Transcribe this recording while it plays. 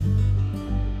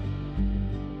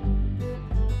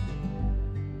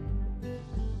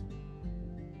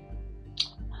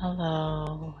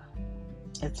Hello,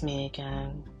 it's me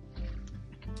again.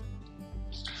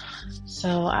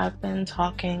 So, I've been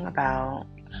talking about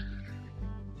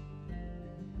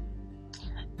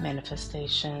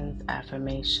manifestations,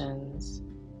 affirmations.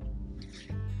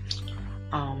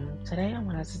 Today I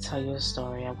wanted to tell you a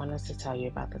story. I wanted to tell you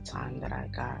about the time that I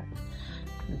got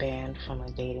banned from a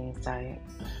dating site.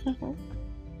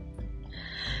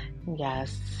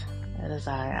 Yes, it is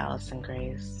I, Allison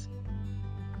Grace.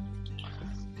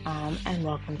 And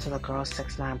welcome to the Girl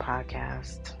 69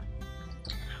 podcast,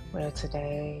 where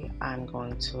today I'm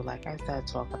going to, like I said,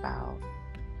 talk about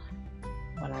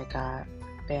when I got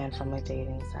banned from a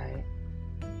dating site.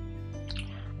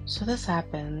 So this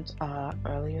happened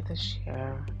earlier this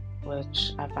year,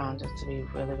 which I found it to be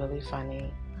really, really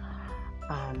funny.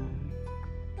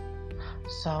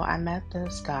 So I met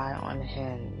this guy on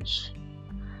Hinge,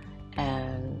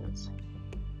 and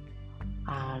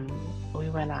we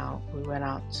went out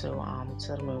to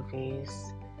the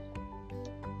movies,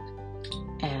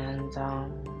 and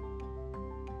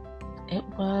it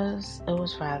was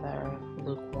rather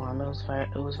lukewarm. It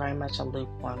was very much a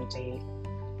lukewarm date.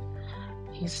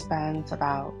 He spent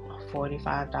about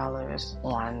 $45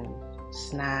 on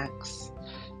snacks.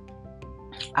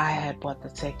 I had bought the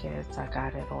tickets. I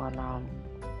got it on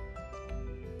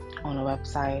a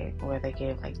website where they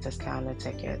gave like discounted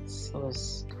tickets. It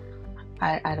was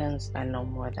I didn't spend no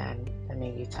more than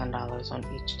maybe $10 on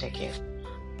each ticket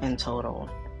in total.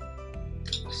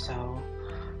 So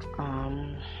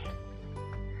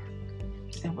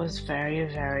it was very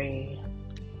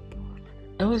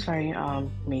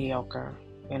mediocre.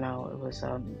 You know, it was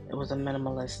a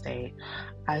minimalist date.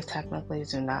 I technically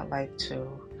do not like to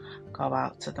go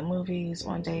out to the movies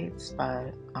on dates,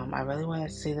 but I really wanted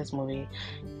to see this movie,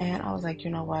 and I was like, you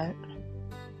know what?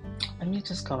 Let me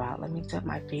just go out. Let me dip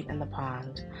my feet in the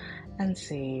pond and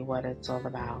see what it's all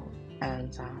about.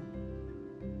 And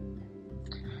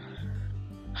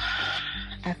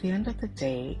at the end of the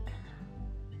date,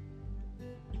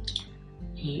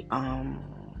 he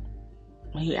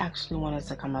actually wanted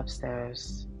to come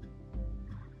upstairs,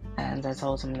 and I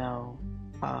told him no.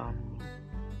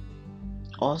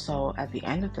 Also, at the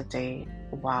end of the date,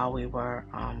 while we were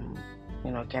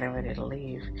getting ready to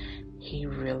leave, he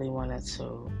really wanted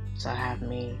to have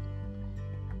me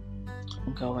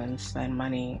go and spend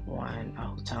money on a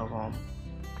hotel room.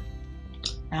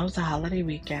 That was a holiday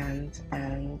weekend,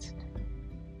 and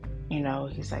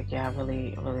he's like, yeah, I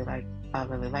really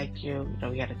like you.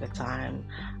 We had a good time.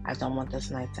 I don't want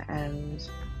this night to end.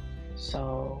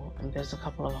 So there's a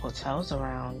couple of hotels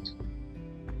around,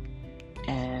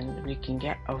 and we can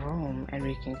get a room and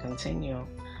we can continue.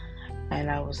 And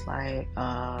I was like,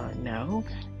 no.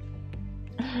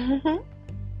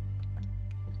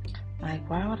 Like,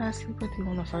 why would I sleep with you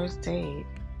on the first date?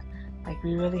 Like,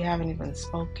 we really haven't even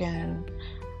spoken.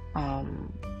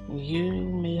 You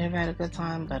may have had a good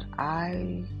time, but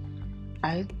I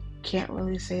can't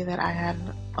really say that I had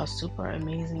a super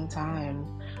amazing time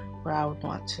where I would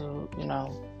want to,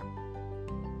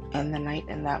 end the night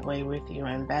in that way with you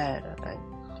in bed. Like,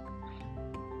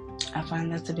 I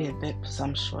find that to be a bit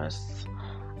presumptuous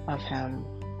of him,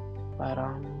 but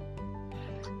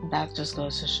that just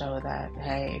goes to show that,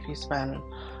 hey, if you spend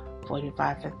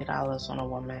 $45-$50 on a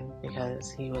woman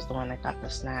because he was the one that got the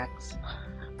snacks,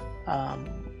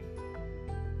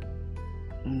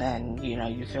 then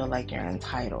you feel like you're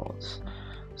entitled.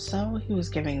 So he was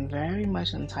giving very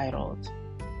much entitled.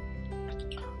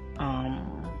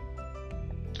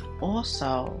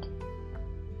 Also,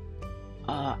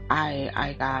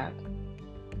 I got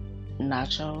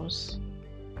nachos,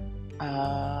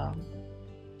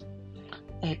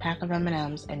 a pack of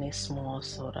M&Ms, and a small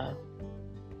soda.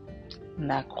 And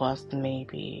that cost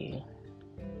maybe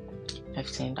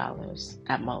 $15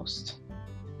 at most.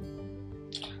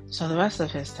 So the rest of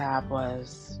his tab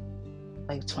was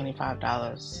like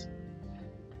 $25.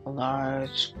 A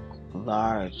large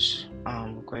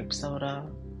grape soda,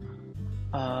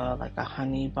 like a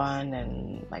honey bun,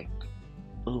 and like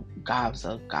gobs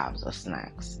of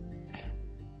snacks.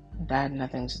 That had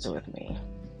nothing to do with me.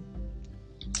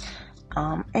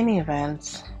 Any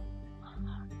event,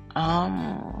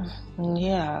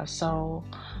 yeah, so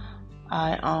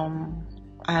I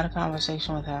had a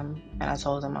conversation with him, and I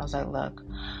told him, I was like, look,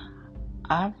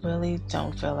 I really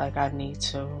don't feel like I need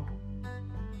to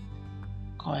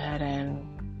go ahead and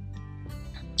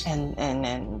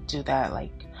do that.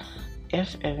 Like,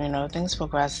 if things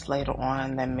progress later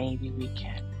on, then maybe we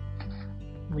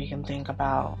can think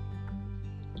about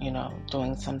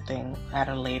doing something at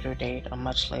a later date, a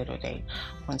much later date,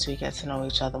 once we get to know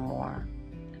each other more.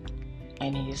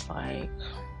 And he's like,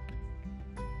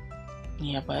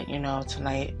 Yeah, but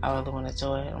tonight I really want to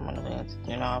do it. I'm gonna,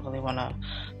 I really want to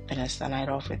finish the night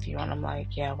off with you. And I'm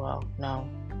like, yeah, well, no,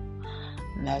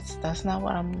 that's not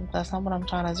what I'm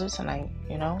trying to do tonight.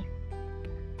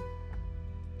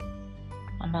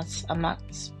 I'm not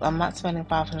spending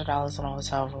 $500 on a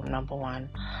hotel room. Number one,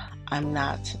 I'm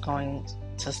not going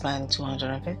to spend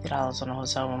 $250 on a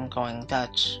hotel room going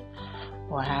Dutch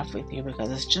or half with you,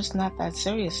 because it's just not that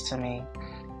serious to me.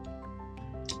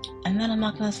 And then I'm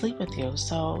not going to sleep with you.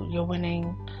 So you're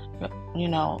winning,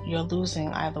 you're losing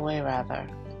either way, rather.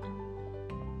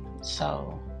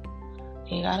 So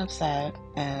he got upset,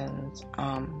 and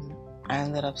I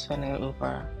ended up spending an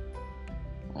Uber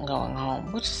and going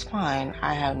home, which is fine.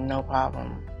 I have no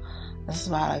problem. This is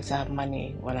why I like to have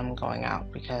money when I'm going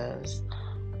out, because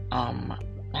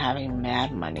having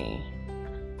mad money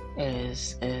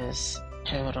is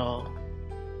pivotal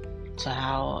to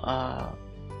how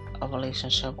a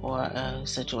relationship or a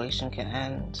situation can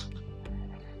end.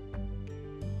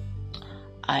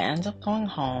 I end up going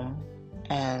home,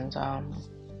 and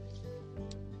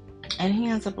he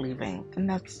ends up leaving, and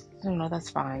that's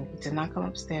fine. He did not come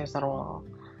upstairs at all.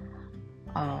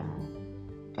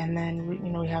 And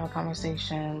then we have a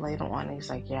conversation later on.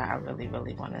 He's like, yeah, I really,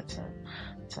 really wanted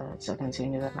to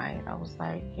continue the night. I was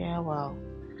like, yeah, well,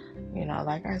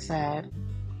 like I said,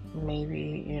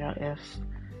 maybe, if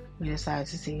we decide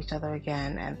to see each other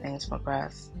again and things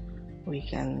progress, we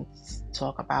can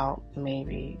talk about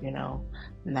maybe,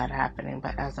 not happening.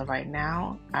 But as of right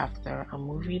now, after a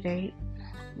movie date,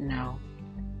 no.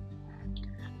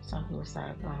 So he was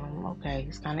like, okay,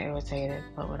 he's kind of irritated,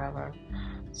 but whatever.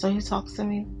 So he talks to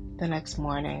me the next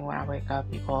morning when I wake up.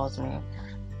 He calls me.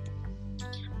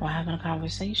 We're having a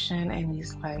conversation, and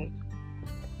he's like,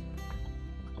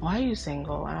 why are you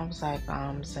single? And I was like,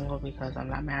 I'm single because I'm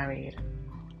not married.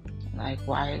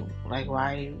 Why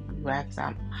you ask?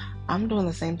 I'm doing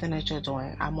the same thing that you're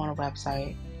doing. I'm on a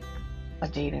website, a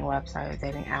dating website, a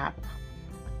dating app,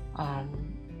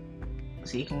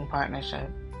 seeking partnership,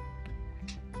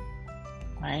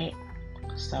 right?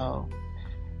 So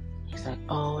he's like,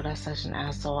 oh, that's such an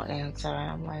asshole answer.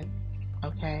 And I'm like,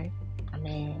 okay, I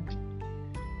mean,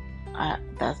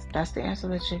 that's the answer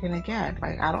that you're gonna get.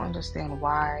 Like, I don't understand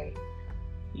why.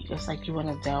 It's like you want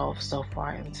to delve so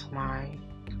far into my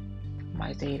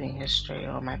dating history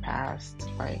or my past.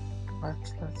 Like,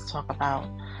 let's talk about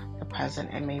the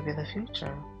present and maybe the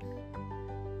future.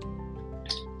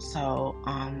 So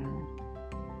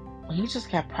he just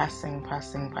kept pressing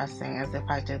as if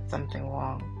I did something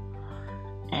wrong,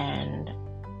 and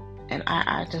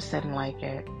I just didn't like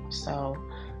it. So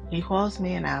he calls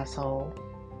me an asshole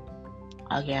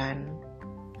again,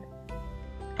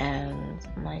 and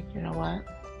I'm like, you know what?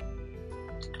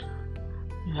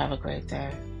 You have a great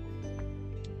day.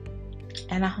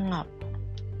 And I hung up.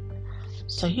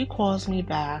 So he calls me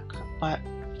back, but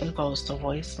it goes to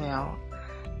voicemail.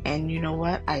 And you know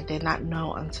what? I did not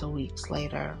know until weeks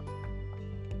later.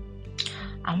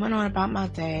 I went on about my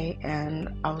day, and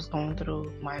I was going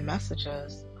through my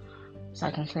messages so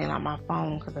I can clean out my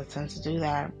phone, because I tend to do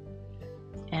that.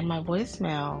 And my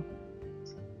voicemail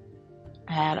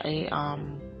had a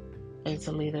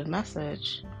deleted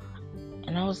message.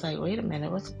 And I was like, wait a minute,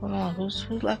 what's going on? Who's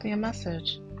left me a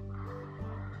message?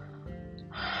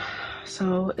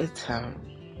 So it's him.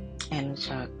 And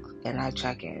I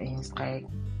check it, and he's like,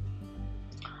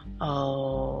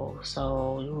 oh,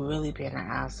 so you really being an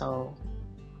asshole.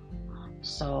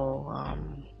 So,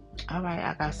 all right,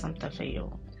 I got something for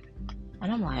you.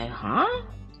 And I'm like, huh?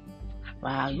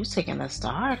 Wow, you taking this to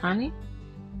heart, honey.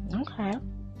 Okay.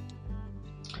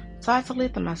 So I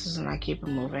delete the message and I keep it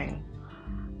moving.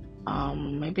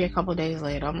 Maybe a couple days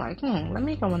later, I'm like, let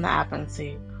me go in the app and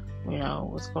see,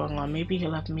 what's going on. Maybe he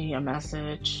left me a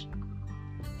message.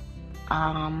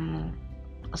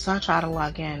 So I try to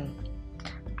log in.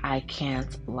 I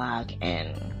can't log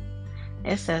in.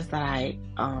 It says that I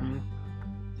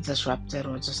disrupted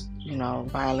or just,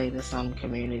 violated some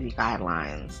community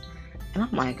guidelines. And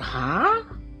I'm like, huh?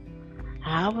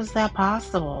 How was that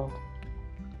possible?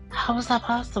 How was that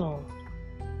possible?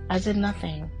 I did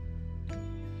nothing.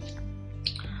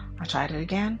 I tried it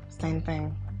again, same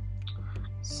thing.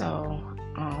 So,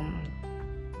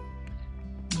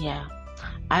 yeah.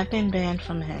 I've been banned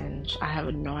from Hinge. I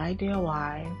have no idea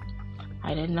why.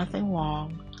 I did nothing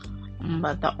wrong.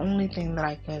 But the only thing that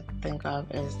I could think of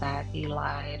is that he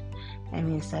lied,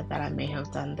 and he said that I may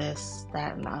have done this,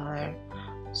 that, and the other,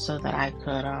 so that I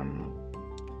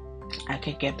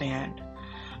could get banned.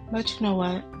 But you know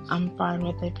what? I'm fine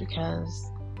with it,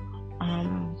 because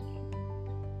I'm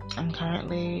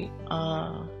currently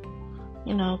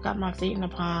got my feet in the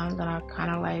pond, and I kind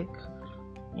of like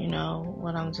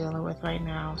what I'm dealing with right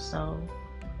now. So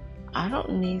I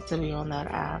don't need to be on that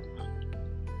app.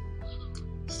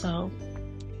 So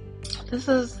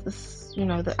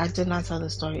I did not tell the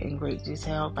story in great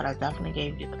detail, but I definitely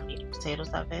gave you the meat and potatoes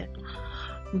of it.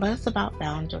 But it's about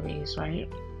boundaries, right?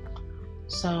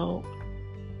 So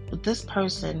this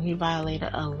person, he violated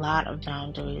a lot of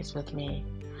boundaries with me.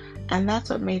 And that's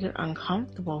what made it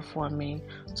uncomfortable for me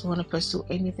to want to pursue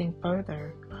anything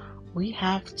further. We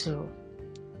have to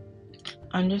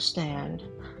understand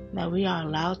that we are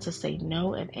allowed to say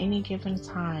no at any given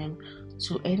time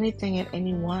to anything and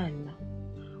anyone.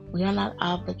 We are not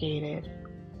obligated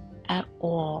at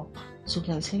all to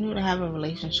continue to have a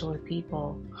relationship with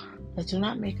people that do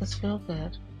not make us feel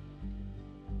good.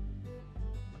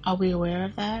 Are we aware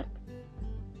of that?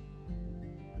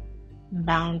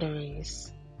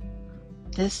 Boundaries.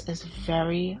 This is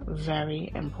very,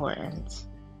 very important.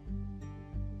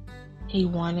 He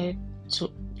wanted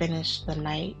to finish the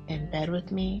night in bed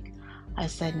with me. I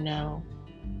said no.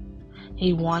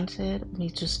 He wanted me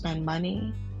to spend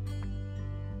money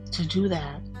to do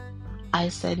that. I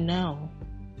said no.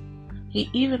 He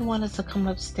even wanted to come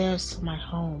upstairs to my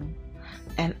home,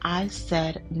 and I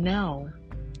said no.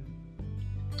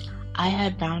 I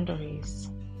had boundaries.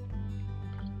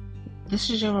 This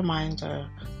is your reminder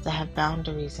to have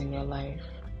boundaries in your life.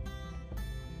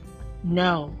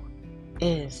 No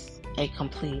is a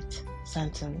complete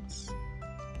sentence.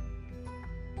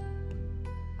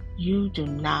 You do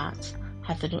not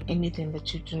have to do anything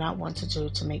that you do not want to do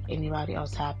to make anybody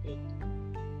else happy.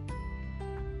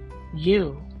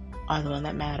 You are the one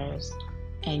that matters,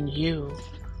 and you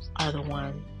are the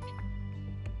one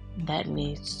that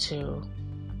needs to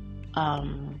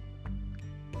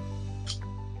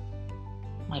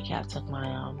my cat took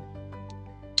my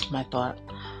thought,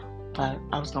 but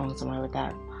I was going somewhere with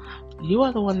that. You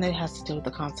are the one that has to deal with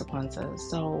the consequences.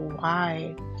 So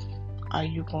why are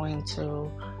you going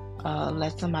to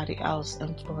let somebody else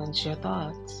influence your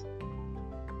thoughts?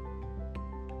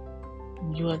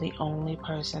 You are the only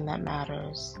person that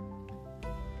matters.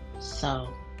 So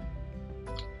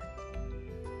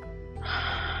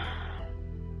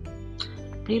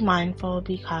be mindful,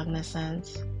 be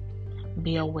cognizant,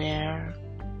 be aware,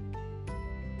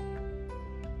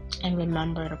 and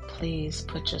remember to please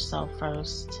put yourself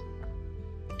first,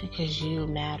 because you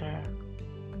matter.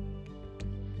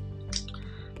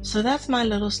 So that's my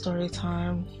little story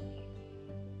time.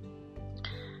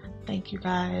 Thank you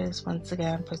guys once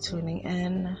again for tuning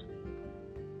in.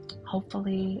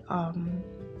 Hopefully, I'll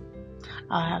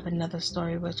have another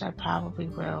story, which I probably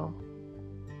will.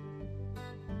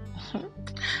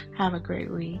 Have a great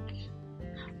week.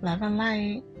 Love and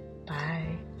light.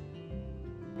 Bye.